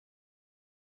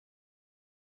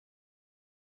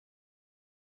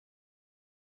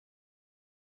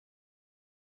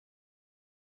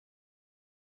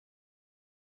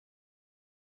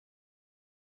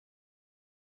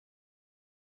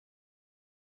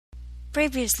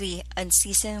Previously on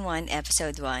Season 1,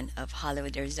 Episode 1 of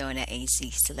Hollywood Arizona AC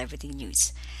Celebrity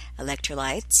News,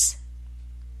 Electrolytes,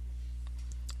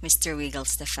 Mr. Regal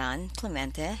Stefan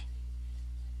Clemente,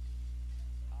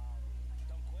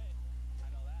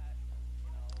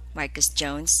 Marcus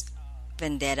Jones,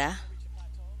 Vendetta,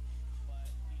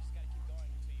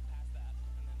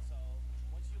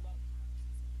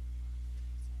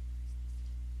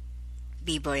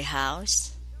 B-Boy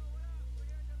House,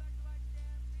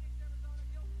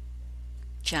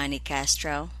 Johnny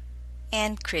Castro,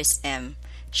 and Chris M.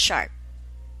 Sharp.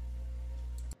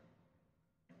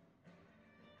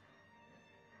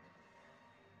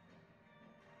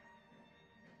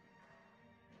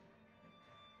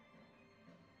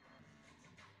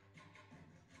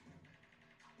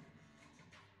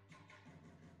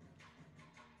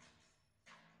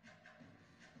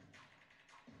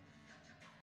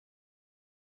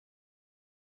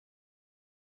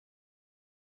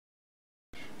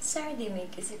 Sarah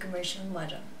Dimmick is a commercial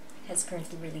model, has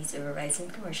currently released a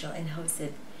Verizon commercial and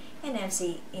hosted an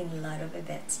MC in a lot of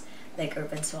events, like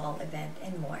Urban Soul event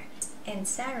and more. And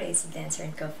Sarah is a dancer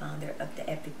and co-founder of the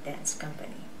Epic Dance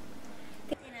Company.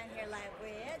 And I'm here live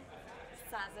with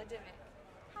Sarah Dimmick.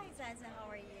 Hi Zaza, how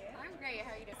are you? I'm great.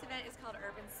 How are you doing? This event is called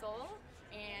Urban Soul,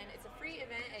 and it's a free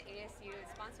event at ASU.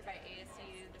 It's sponsored by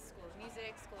ASU, the School of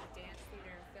Music, School of Dance,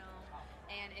 Theater, and Film,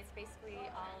 and it's basically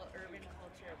all urban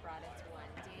culture brought into one: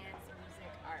 dance,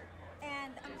 music, art.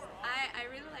 And I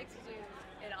really like to do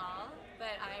it all,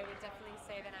 but I would definitely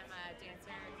say that I'm a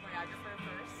dancer, choreographer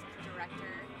first,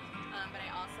 director, but I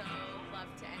also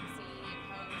love to MC and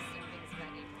host and things of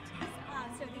that nature too.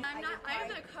 So I'm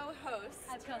the co-host.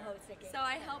 I'm co-host again. So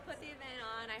I help put the event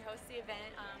on. I host the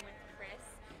event with Chris,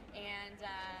 and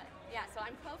yeah. So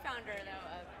I'm co-founder though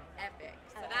of Epic.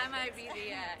 So that might be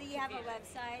the. Do you have a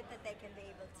website that they can be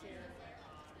able to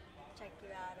check you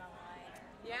out online?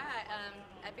 Yeah,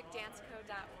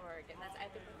 epicdanceco.org, and that's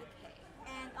Epic with a K.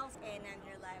 And also, and I'm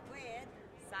here live with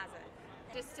Zaza.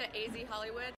 Just to AZ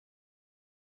Hollywood.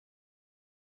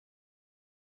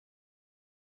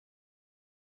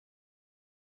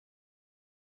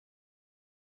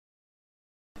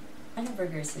 Sharna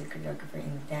Burgess is a choreographer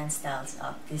in dance styles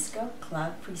of disco,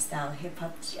 club, freestyle,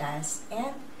 hip-hop, jazz,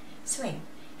 and swing,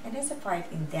 and has a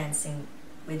part in Dancing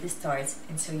with the Stars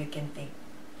and So You Can Think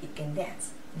You Can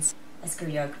Dance, as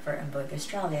choreographer on both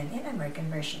Australian and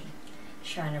American version.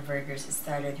 Sharna Burgess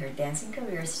started her dancing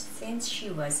career since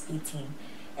she was 18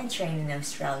 and trained in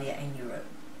Australia and Europe.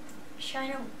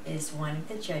 Sharna is one of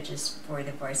the judges for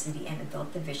the varsity and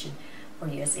adult division for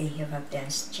USA Hip Hop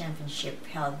Dance Championship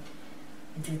held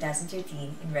in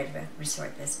 2013 in Red Rock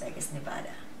Resort, Las Vegas,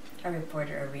 Nevada. Our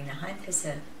reporter Arena Hunt has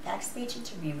a backstage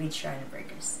interview with Sharna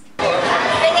Burgess. Hey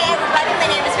everybody, my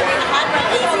name is Arena Hunt from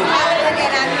AZ Hollywood,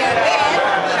 and I'm here with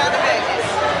Sharna Burgess.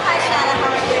 Hi Sharna,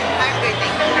 how are you? I'm good,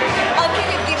 thank you. Can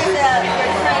you give us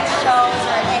your current shows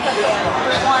or anything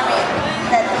performing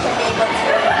that we can be able to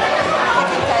get in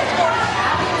touch and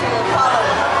to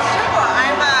follow? Sure,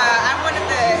 I'm one of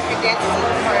the dancers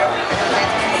in the choreography of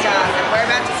Dancing Stars, and we're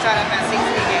about to start up our 6th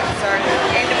weekend. So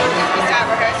end of August we start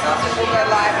rehearsals and we'll go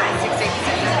live on the 16th of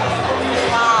September.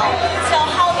 Wow. So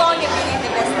how long have you been in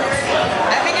the business?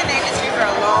 I've been in the industry for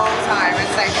a long time.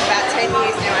 It's like about 10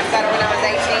 years now. I started when I was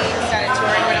 18, started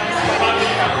touring when I was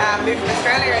 20, moved to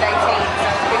Australia at 18, so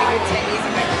it's been a good 10 years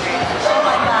of my career. Oh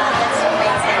my god, that's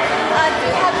amazing. Do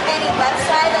you have any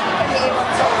website that you can be able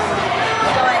to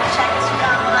go and check us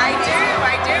from? I do.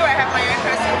 I have my own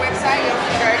personal website you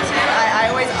can go to.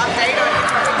 I always update on each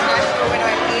time for when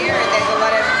I'm here, and there's a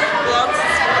lot of blogs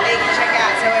and stuff that you can check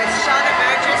out. So it's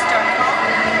sharnaburgess.com,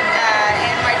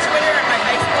 and my Twitter and my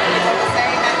Facebook is all the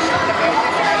same. That's Sharna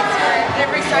Burgess, and Instagram.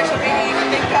 Every social media you can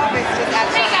think of is just at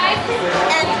Sharna.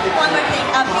 And one more thing,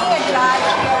 being a judge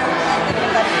here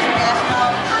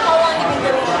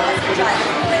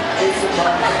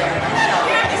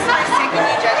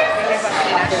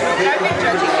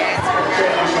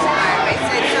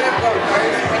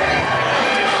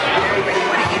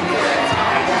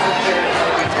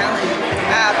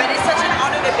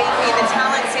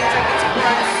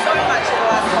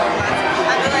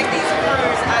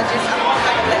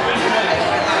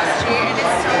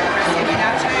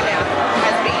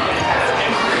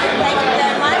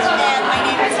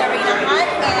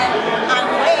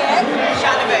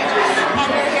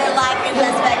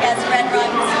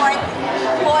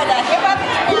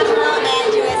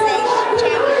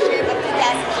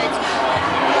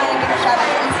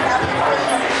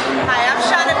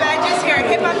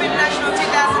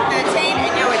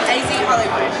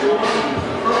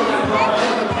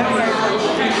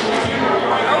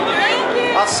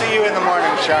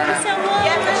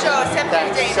Yeah, for sure.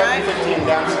 7:15, right? 7:15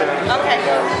 downstairs. Okay.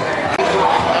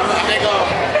 They go.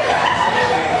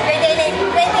 Great day, my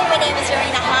name is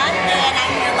Sharna Burgess, and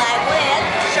I'm here live with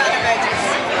Sharna Burgess.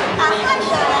 Hi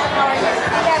Sharna, how are you? Do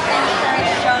you have any current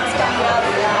shows coming up?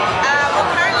 Well,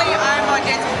 currently I'm on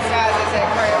Dance with the Stars as a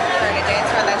choreographer and a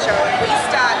dancer on that show, and we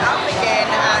start up again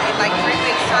in like 3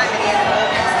 weeks' time at the end of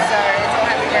August, so it's all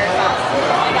happening very fast.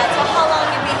 So how long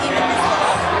have you been in the business?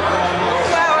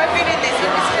 Wow, I've been in this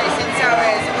industry since I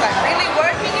was like really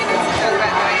working in it since I was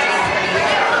about 19, 20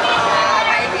 years old.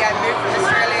 Maybe I moved from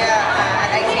Australia at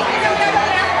 18 years old to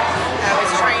London. I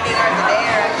was training over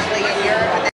there actually in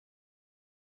Europe, and then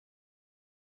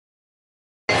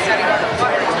studying on a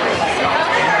water degree, so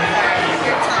it's been a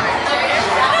good time.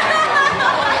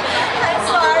 I'm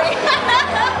sorry.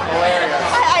 Hilarious.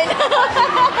 I know.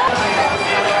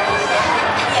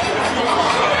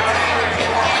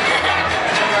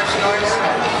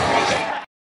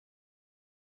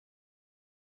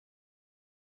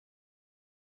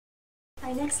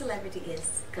 Our next celebrity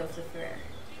is Coflo Ferrer.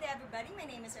 Hey everybody, my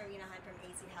name is Sarah Dimmick from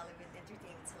AC Hollywood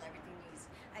Entertainment Celebrity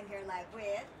News. I'm here live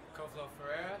with Coflo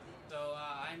Ferrer. So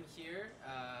I'm here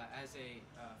as a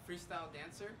freestyle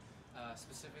dancer,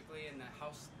 specifically in the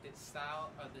style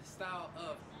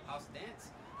of house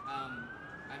dance. I'm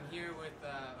here with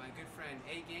my good friend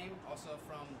A-Game, also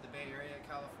from the Bay Area,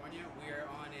 California. We are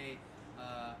on a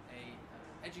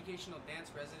educational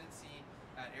dance residency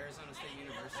at Arizona State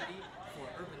University for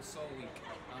Urban Soul Week,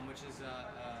 which is a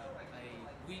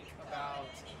week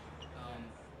about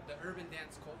the urban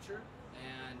dance culture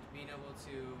and being able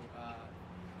to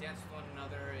dance with one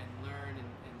another and learn and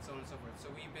so on and so forth. So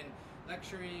we've been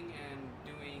lecturing and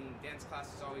doing dance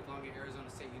classes all week long at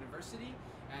Arizona State University,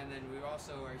 and then we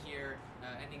also are here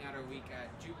ending out our week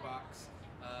at Jukebox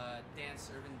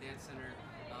Urban Dance Center,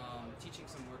 teaching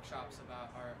some workshops about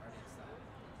our dance style.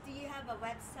 Do you have a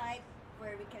website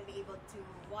where we can be able to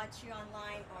watch you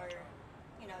online, or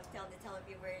tell the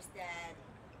televiewers that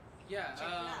Yeah, check you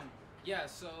out? yeah.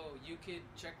 So you could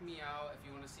check me out if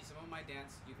you want to see some of my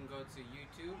dance. You can go to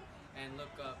YouTube and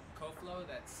look up Coflo.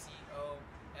 That's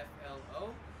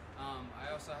COFLO. I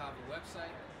also have a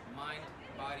website,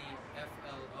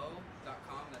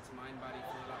 mindbodyflo.com. That's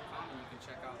mindbodyflo.com, and you can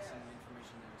check out some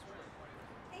information there as well.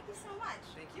 Thank you so much.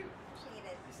 Thank you. Appreciate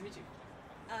it. Nice to meet you.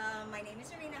 My name is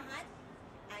Sharna Burgess.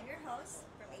 I'm your host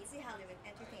from AC Hollywood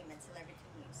Entertainment Celebrity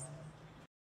News.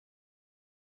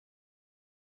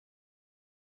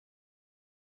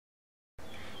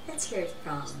 Let's hear it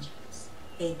from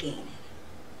A-Game.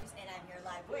 And I'm here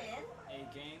live with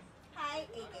A-Game. Hi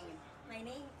A-Game. My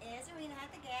name is Sharna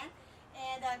Burgess again.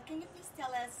 And can you please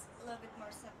tell us a little bit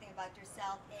more something about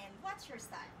yourself and what's your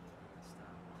style?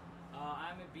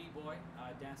 I'm a b-boy,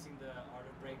 dancing the art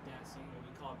of breakdancing, what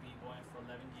we call b-boying, for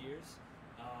 11 years.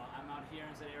 I'm out here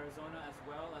in Arizona as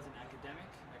well as an academic.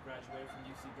 I graduated from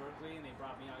UC Berkeley, and they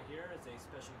brought me out here as a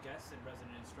special guest and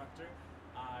resident instructor.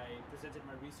 I presented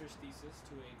my research thesis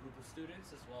to a group of students,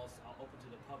 as well as open to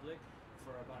the public,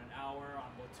 for about an hour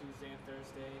on both Tuesday and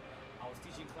Thursday. I was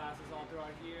teaching classes all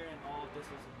throughout here, and all of this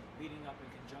was leading up in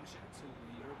conjunction to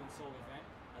the Urban Soul event,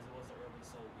 as it was the Urban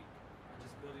Soul Week, and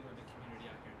just building with the community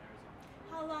out here in Arizona.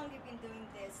 How long have you been doing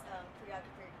this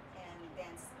choreography and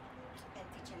dance and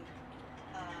teaching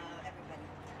everybody?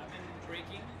 I've been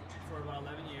breaking for about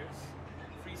 11 years,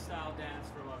 freestyle dance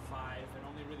for about 5, and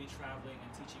only really traveling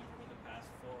and teaching for the past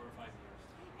 4 or 5 years.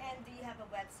 And do you have a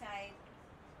website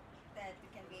that we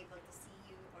can be able to see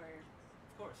you, or?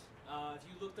 Of course. If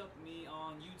you looked up me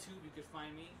on YouTube, you could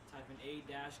find me. Type in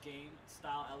A-Game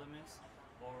Style Elements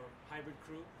or Hybrid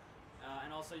Crew.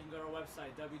 And also you can go to our website,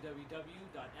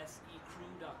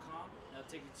 www.secrew.com. That'll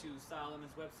take you to Style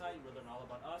Elements website. You'll learn all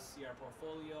about us, see our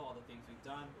portfolio, all the things we've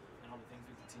done, and all the things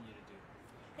we continue to do.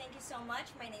 Thank you so much.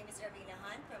 My name is Sharna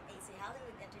Burgess from AC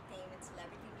Hollywood Entertainment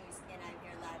Celebrity News, and I'm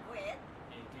here live with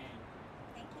A-Game.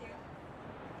 Thank you.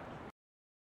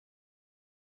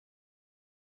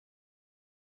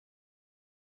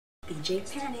 DJ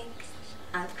Panic,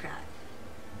 Outcrowd.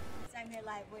 So I'm here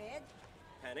live with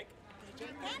Panic. DJ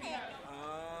Panic.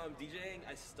 DJing,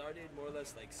 I started more or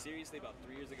less like seriously about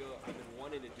 3 years ago. I've been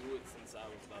wanting to do it since I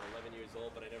was about 11 years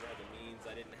old, but I never had the means.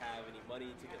 I didn't have any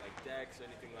money to get like decks or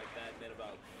anything like that. And then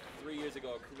about 3 years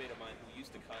ago, a crewmate of mine who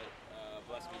used to cut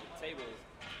blessed me with tables.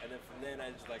 And then from then, I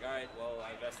was just like, all right, well,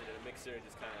 I invested in a mixer and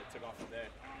just kind of took off from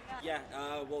there. Yeah,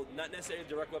 well, not necessarily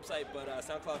a direct website, but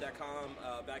soundcloud.com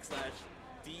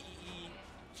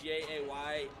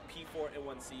 /DEEGAY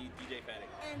P4N1C DJ Panic.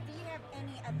 And do you have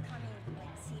any upcoming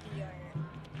like CD or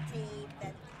tape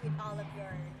that with all of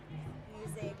your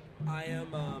music I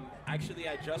am actually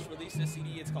I just released a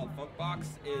CD. It's called Funk Box.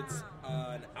 It's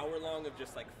an hour long of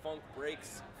just like funk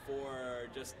breaks for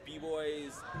just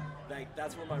b-boys. Like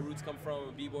that's where my roots come from,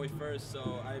 a b-boy first.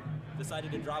 So I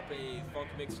decided to drop a funk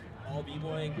mix, all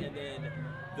b-boying, and then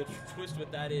the twist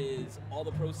with that is all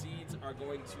the proceeds are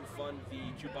going to fund the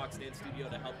Jukebox Dance Studio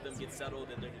to help them get settled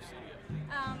in their new studio.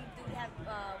 Do we have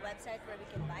a website where we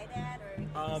can buy that, or we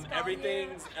can just call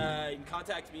Everything's you can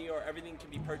contact me, or everything can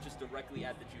be purchased directly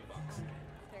at the jukebox.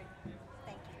 Thank you.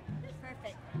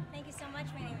 Perfect. Thank you so much.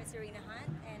 My name is Serena Hunt,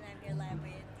 and I'm here live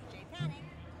with DJ Panic.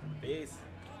 Peace.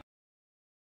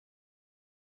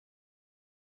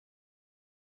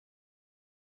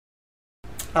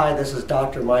 Hi, this is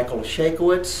Dr. Michael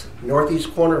Shakowitz,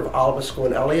 northeast corner of Albisco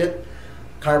and Elliott,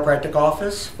 chiropractic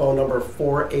office, phone number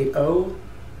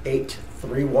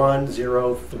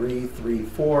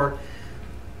 480-831-0334.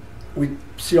 We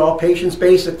see all patients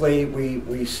basically.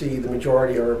 We see the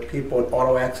majority are people in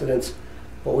auto accidents,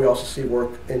 but we also see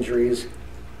work injuries,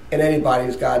 and anybody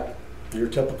who's got your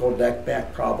typical neck,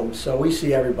 back problems. So we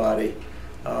see everybody,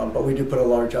 but we do put a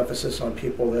large emphasis on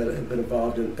people that have been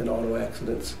involved in auto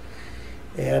accidents.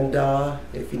 And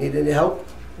if you need any help,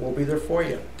 we'll be there for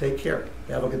you. Take care.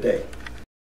 Have a good day.